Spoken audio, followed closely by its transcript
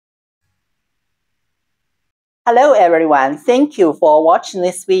Hello everyone, thank you for watching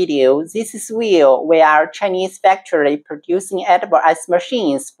this video. This is Will. We are a Chinese factory producing edible ice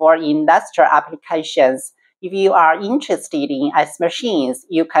machines for industrial applications. If you are interested in ice machines,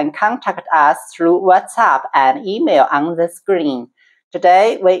 you can contact us through WhatsApp and email on the screen.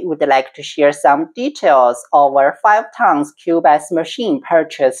 Today, we would like to share some details of our 5 tons cube ice machine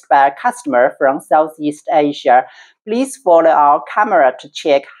purchased by a customer from Southeast Asia. Please follow our camera to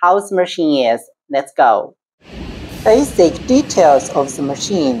check how the machine is. Let's go. Basic details of the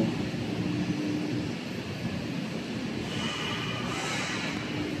machine.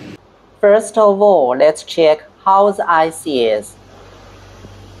 First of all, let's check how the ice is.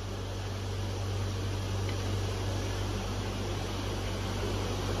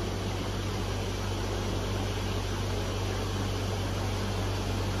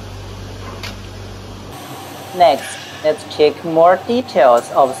 Next, let's check more details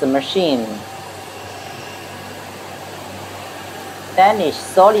of the machine. Danish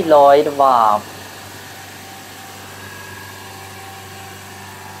solenoid valve.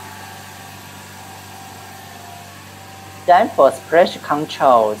 Danfoss pressure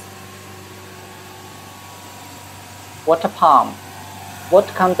controls. Water pump.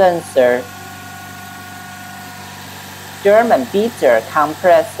 Water condenser. German beater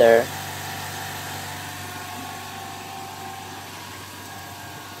compressor.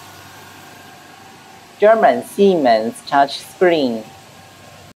 German Siemens touch screen.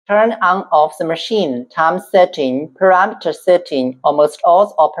 Turn on off the machine, time setting, parameter setting. Almost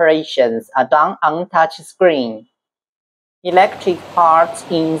all operations are done on touch screen. Electric parts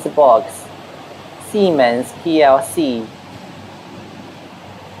in the box. Siemens plc.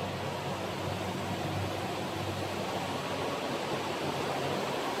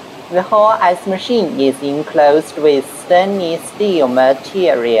 The whole ice machine is enclosed with stainless steel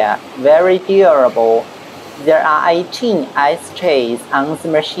material, very durable. There are 18 ice trays on the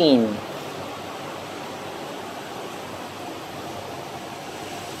machine.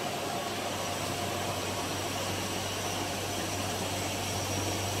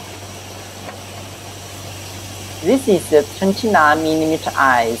 This is the 29mm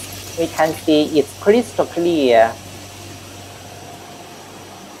ice. We can see it's crystal clear.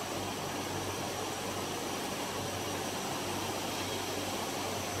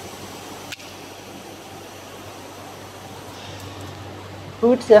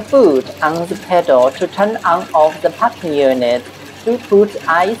 Put the foot on the pedal to turn on off the packing unit to put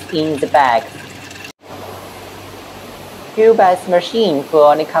ice in the bag. Cube ice machine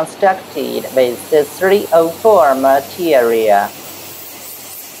fully constructed with the 304 material.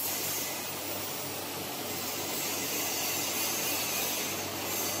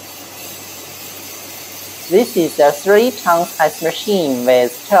 This is a 3-ton ice machine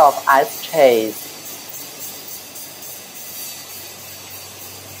with 12 ice trays.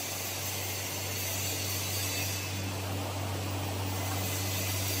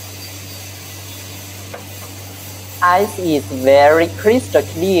 Ice is very crystal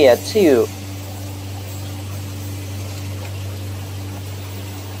clear too.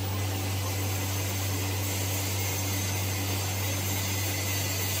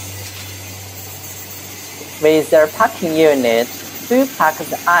 With the packing unit, we pack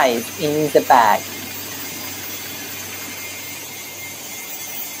the ice in the bag.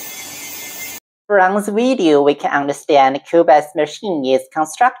 From the video, we can understand cube ice machine is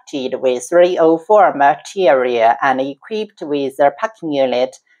constructed with 304 material and equipped with a packing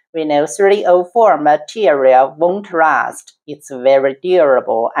unit. We know 304 material won't rust. It's very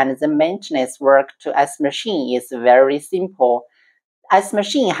durable, and the maintenance work to ice machine is very simple. Ice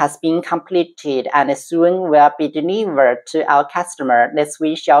machine has been completed and soon will be delivered to our customer. Let's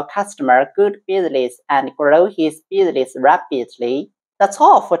wish our customer good business and grow his business rapidly. That's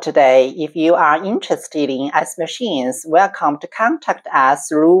all for today. If you are interested in ice machines, welcome to contact us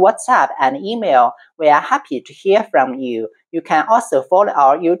through WhatsApp and email. We are happy to hear from you. You can also follow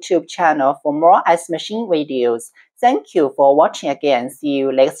our YouTube channel for more ice machine videos. Thank you for watching again. See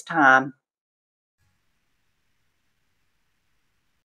you next time.